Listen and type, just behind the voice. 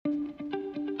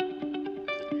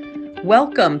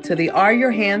Welcome to the Are Your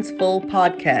Hands Full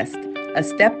podcast, a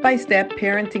step-by-step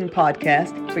parenting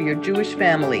podcast for your Jewish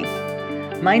family.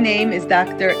 My name is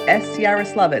Dr. S.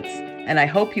 Yaroslavitz, and I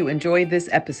hope you enjoy this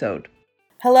episode.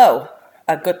 Hello,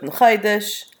 a guten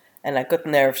Chodesh and a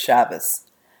guten Erev Shabbos.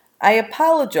 I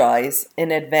apologize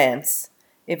in advance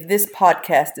if this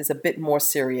podcast is a bit more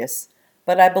serious,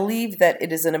 but I believe that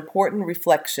it is an important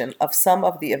reflection of some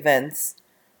of the events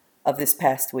of this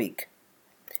past week.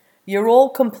 You're all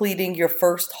completing your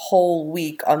first whole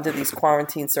week under these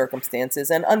quarantine circumstances,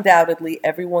 and undoubtedly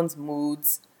everyone's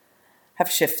moods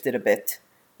have shifted a bit.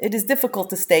 It is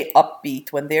difficult to stay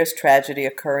upbeat when there's tragedy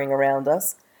occurring around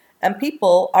us, and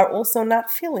people are also not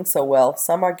feeling so well.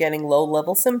 Some are getting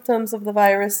low-level symptoms of the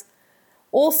virus.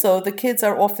 Also, the kids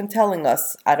are often telling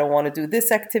us, I don't want to do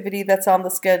this activity that's on the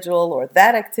schedule or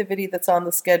that activity that's on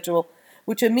the schedule,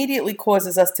 which immediately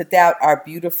causes us to doubt our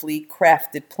beautifully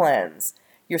crafted plans.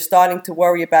 You're starting to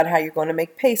worry about how you're going to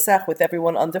make Pesach with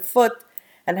everyone underfoot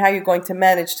and how you're going to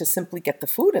manage to simply get the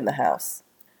food in the house.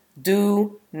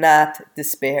 Do not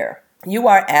despair. You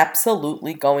are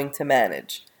absolutely going to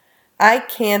manage. I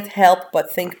can't help but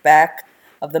think back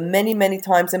of the many, many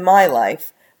times in my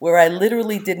life where I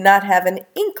literally did not have an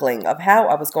inkling of how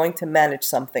I was going to manage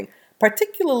something,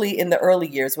 particularly in the early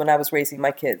years when I was raising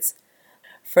my kids.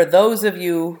 For those of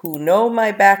you who know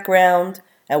my background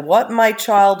and what my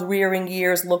child-rearing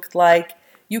years looked like,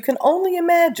 you can only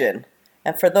imagine.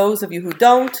 And for those of you who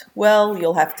don't, well,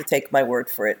 you'll have to take my word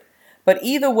for it. But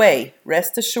either way,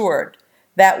 rest assured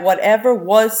that whatever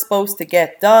was supposed to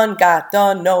get done, got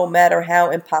done, no matter how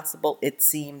impossible it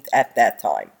seemed at that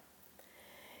time.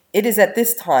 It is at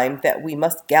this time that we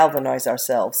must galvanize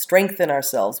ourselves, strengthen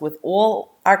ourselves with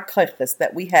all our koiches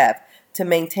that we have to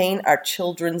maintain our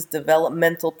children's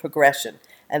developmental progression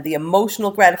and the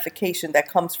emotional gratification that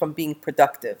comes from being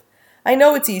productive. I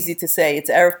know it's easy to say, it's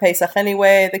Erev Pesach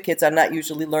anyway, the kids are not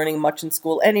usually learning much in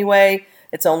school anyway,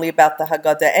 it's only about the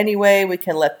Haggadah anyway, we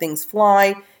can let things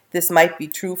fly. This might be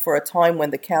true for a time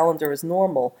when the calendar is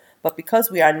normal, but because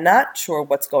we are not sure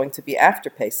what's going to be after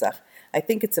Pesach, I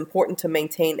think it's important to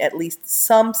maintain at least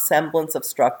some semblance of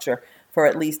structure for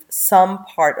at least some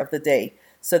part of the day,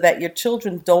 so that your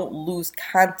children don't lose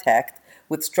contact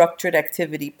with structured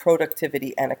activity,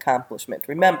 productivity, and accomplishment.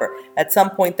 Remember, at some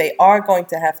point they are going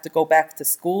to have to go back to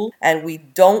school, and we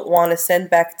don't want to send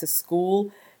back to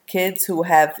school kids who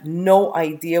have no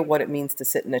idea what it means to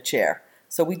sit in a chair.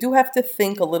 So we do have to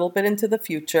think a little bit into the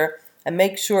future and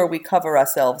make sure we cover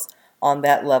ourselves on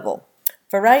that level.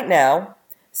 For right now,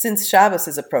 since Shabbos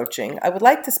is approaching, I would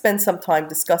like to spend some time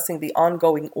discussing the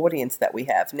ongoing audience that we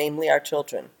have, namely our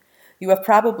children. You have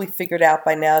probably figured out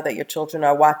by now that your children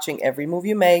are watching every move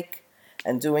you make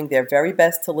and doing their very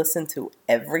best to listen to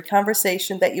every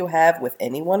conversation that you have with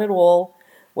anyone at all,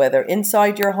 whether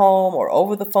inside your home or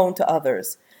over the phone to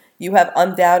others. You have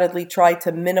undoubtedly tried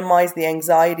to minimize the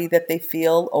anxiety that they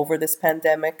feel over this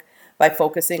pandemic by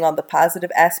focusing on the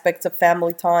positive aspects of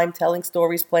family time, telling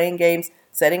stories, playing games,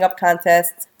 setting up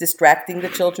contests, distracting the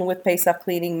children with Pesach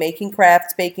cleaning, making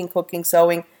crafts, baking, cooking,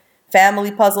 sewing,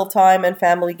 family puzzle time, and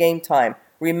family game time.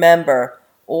 Remember,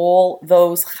 all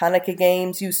those Hanukkah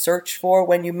games you searched for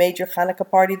when you made your Hanukkah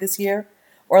party this year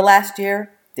or last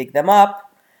year, dig them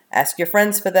up, ask your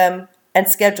friends for them, and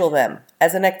schedule them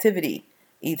as an activity,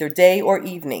 either day or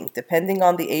evening, depending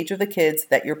on the age of the kids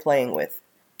that you're playing with.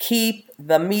 Keep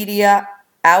the media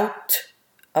out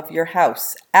of your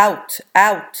house. Out,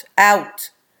 out, out.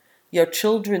 Your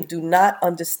children do not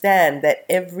understand that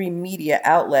every media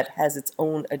outlet has its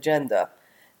own agenda.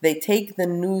 They take the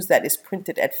news that is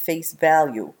printed at face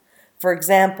value. For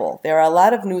example, there are a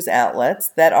lot of news outlets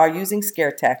that are using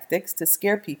scare tactics to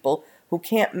scare people who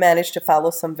can't manage to follow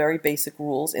some very basic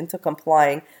rules into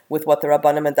complying with what the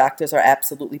Rabbanim and doctors are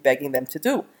absolutely begging them to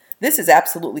do. This is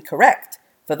absolutely correct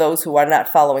for those who are not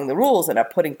following the rules and are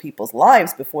putting people's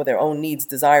lives before their own needs,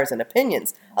 desires, and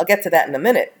opinions. I'll get to that in a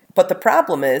minute. But the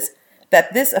problem is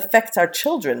that this affects our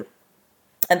children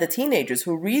and the teenagers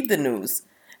who read the news,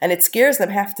 and it scares them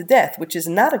half to death, which is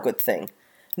not a good thing.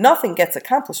 Nothing gets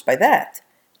accomplished by that.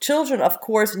 Children, of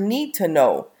course, need to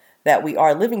know that we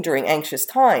are living during anxious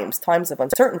times, times of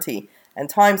uncertainty, and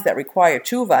times that require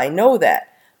tshuva. I know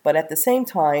that. But at the same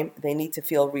time, they need to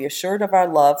feel reassured of our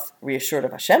love, reassured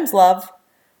of Hashem's love,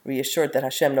 reassured that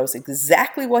Hashem knows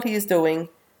exactly what He is doing,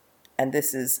 and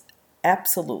this is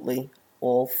absolutely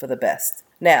all for the best.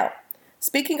 Now,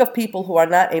 speaking of people who are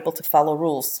not able to follow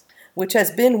rules, which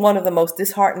has been one of the most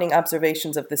disheartening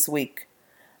observations of this week,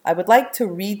 I would like to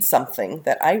read something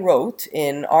that I wrote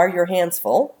in Are Your Hands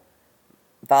Full,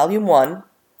 Volume 1,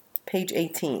 page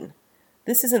 18.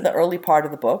 This is in the early part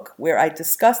of the book, where I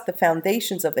discuss the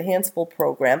foundations of the Hands Full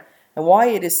program and why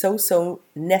it is so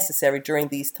necessary during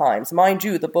these times. Mind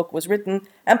you, the book was written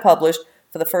and published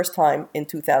for the first time in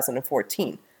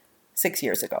 2014, 6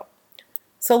 years ago.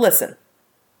 So listen,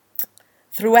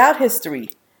 throughout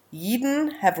history,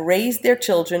 Yidden have raised their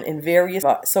children in various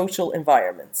social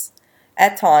environments.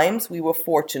 At times, we were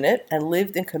fortunate and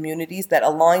lived in communities that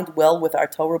aligned well with our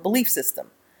Torah belief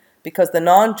system, because the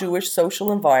non-Jewish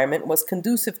social environment was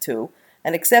conducive to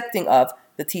and accepting of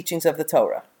the teachings of the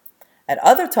Torah. At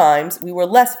other times, we were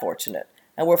less fortunate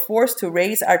and were forced to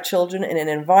raise our children in an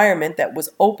environment that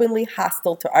was openly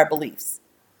hostile to our beliefs.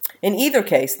 In either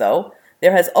case, though,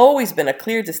 there has always been a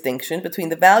clear distinction between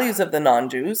the values of the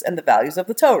non-Jews and the values of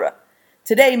the Torah.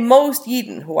 Today, most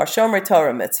Yidden who are Shomer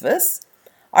Torah mitzvahs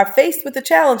are faced with the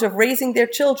challenge of raising their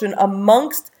children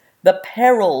amongst the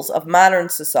perils of modern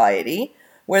society,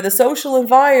 where the social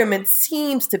environment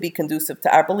seems to be conducive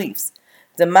to our beliefs.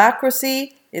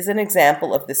 Democracy is an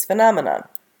example of this phenomenon.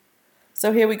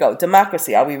 So here we go.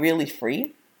 Democracy. Are we really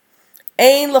free?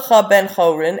 Ein lecha ben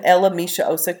chorin ela misha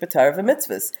osek b'Torah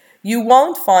v'mitzvahs. You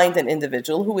won't find an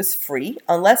individual who is free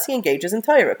unless he engages in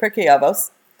Torah. Pirkei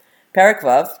Avos, Perek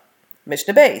Vav,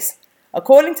 Mishnah Beis.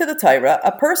 According to the Torah,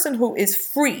 a person who is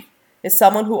free is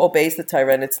someone who obeys the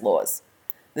Torah and its laws.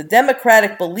 The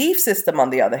democratic belief system, on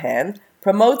the other hand,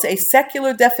 promotes a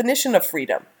secular definition of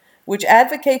freedom, which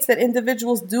advocates that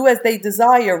individuals do as they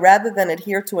desire rather than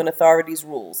adhere to an authority's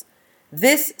rules.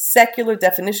 This secular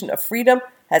definition of freedom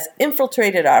has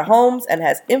infiltrated our homes and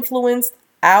has influenced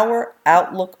our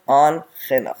outlook on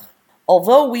chinuch.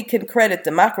 Although we can credit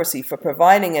democracy for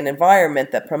providing an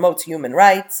environment that promotes human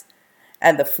rights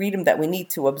and the freedom that we need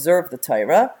to observe the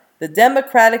Torah, the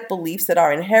democratic beliefs that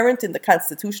are inherent in the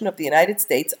Constitution of the United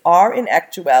States are in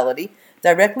actuality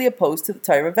directly opposed to the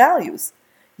Torah values.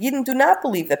 Yidden do not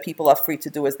believe that people are free to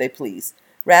do as they please.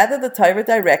 Rather, the Torah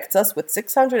directs us with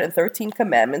 613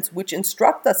 commandments which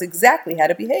instruct us exactly how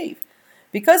to behave.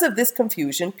 Because of this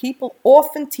confusion, people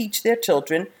often teach their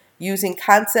children using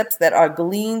concepts that are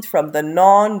gleaned from the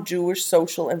non-Jewish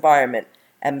social environment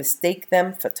and mistake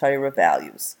them for Torah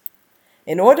values.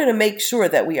 In order to make sure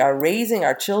that we are raising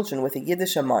our children with a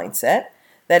Yiddish mindset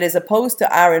that is opposed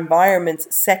to our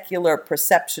environment's secular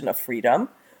perception of freedom,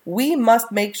 we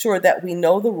must make sure that we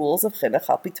know the rules of Chinuch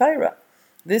al Pi Torah.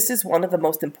 This is one of the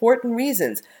most important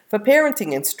reasons for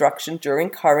parenting instruction during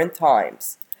current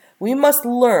times. We must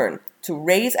learn to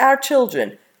raise our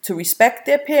children to respect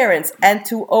their parents and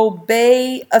to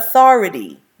obey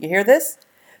authority. You hear this?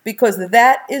 Because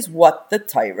that is what the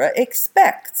Torah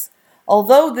expects.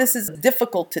 Although this is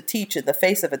difficult to teach in the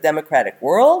face of a democratic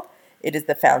world, it is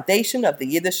the foundation of the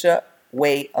Yiddish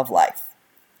way of life.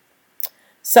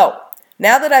 So,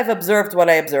 now that I've observed what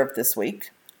I observed this week,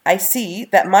 I see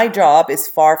that my job is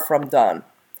far from done.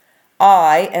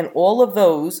 I and all of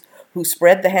those who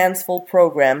spread the Hands Full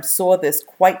program saw this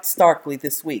quite starkly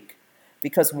this week,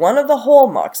 because one of the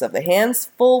hallmarks of the Hands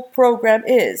Full program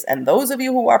is, and those of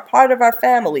you who are part of our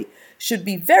family should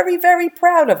be very, very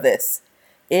proud of this,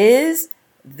 is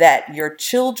that your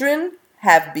children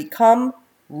have become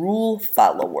rule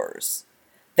followers.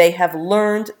 They have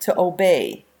learned to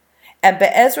obey. And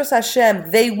Be'ezras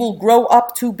Hashem, they will grow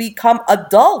up to become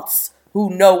adults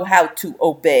who know how to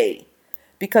obey.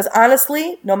 Because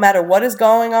honestly, no matter what is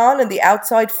going on in the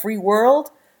outside free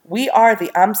world, we are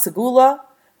the Am Segula,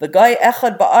 the Gai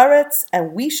Echad Ba'aretz,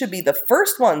 and we should be the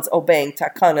first ones obeying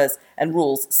takanas and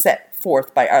rules set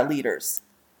forth by our leaders.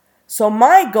 So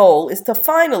my goal is to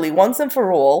finally, once and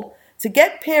for all, to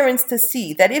get parents to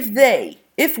see that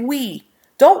if we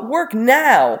don't work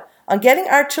now on getting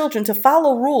our children to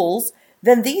follow rules,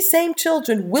 then these same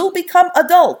children will become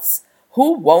adults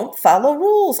who won't follow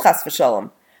rules, chas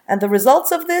v'shalom. And the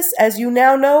results of this, as you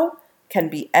now know, can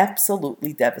be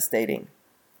absolutely devastating.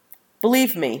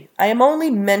 Believe me, I am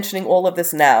only mentioning all of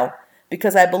this now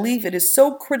because I believe it is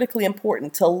so critically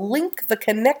important to link the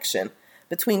connection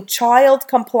between child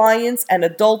compliance and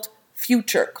adult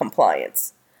future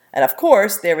compliance. And of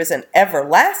course, there is an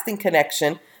everlasting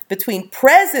connection between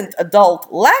present adult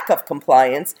lack of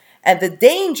compliance and the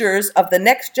dangers of the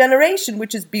next generation,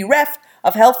 which is bereft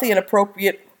of healthy and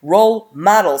appropriate role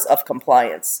models of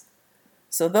compliance.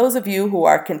 So those of you who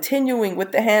are continuing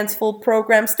with the Hands Full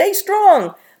program, stay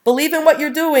strong, believe in what you're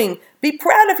doing, be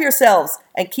proud of yourselves,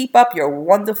 and keep up your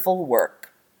wonderful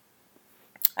work.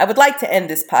 I would like to end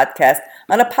this podcast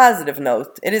on a positive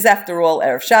note. It is, after all,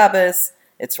 Erev Shabbos,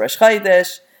 it's Rosh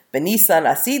Chodesh, Benisan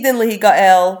Asidin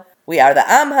Lehigael, we are the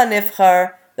Am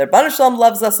HaNivchar, the Rebbeinu Shalom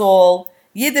loves us all,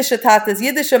 Yiddish tatas,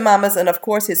 Yiddish mamas, and of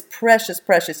course his precious,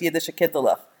 precious Yiddish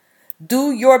kiddulah.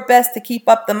 Do your best to keep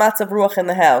up the matzav ruach in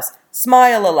the house.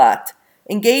 Smile a lot.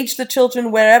 Engage the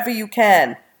children wherever you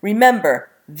can. Remember,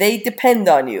 they depend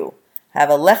on you. Have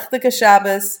a lechtike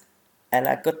Shabbos and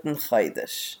a guten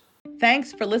Chodesh.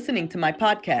 Thanks for listening to my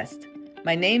podcast.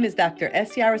 My name is Dr.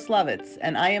 S. Yaroslavitz,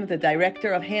 and I am the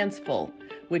director of Handsful,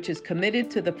 which is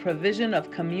committed to the provision of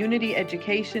community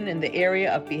education in the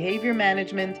area of behavior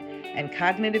management and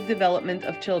cognitive development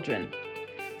of children.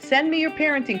 Send me your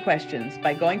parenting questions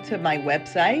by going to my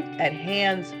website at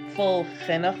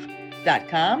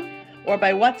handsfulchinuch.com or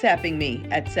by WhatsApping me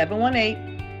at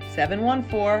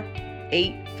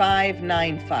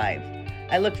 718-714-8595.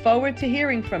 I look forward to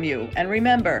hearing from you, and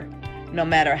remember, no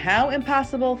matter how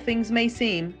impossible things may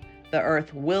seem, the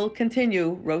earth will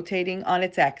continue rotating on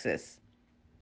its axis.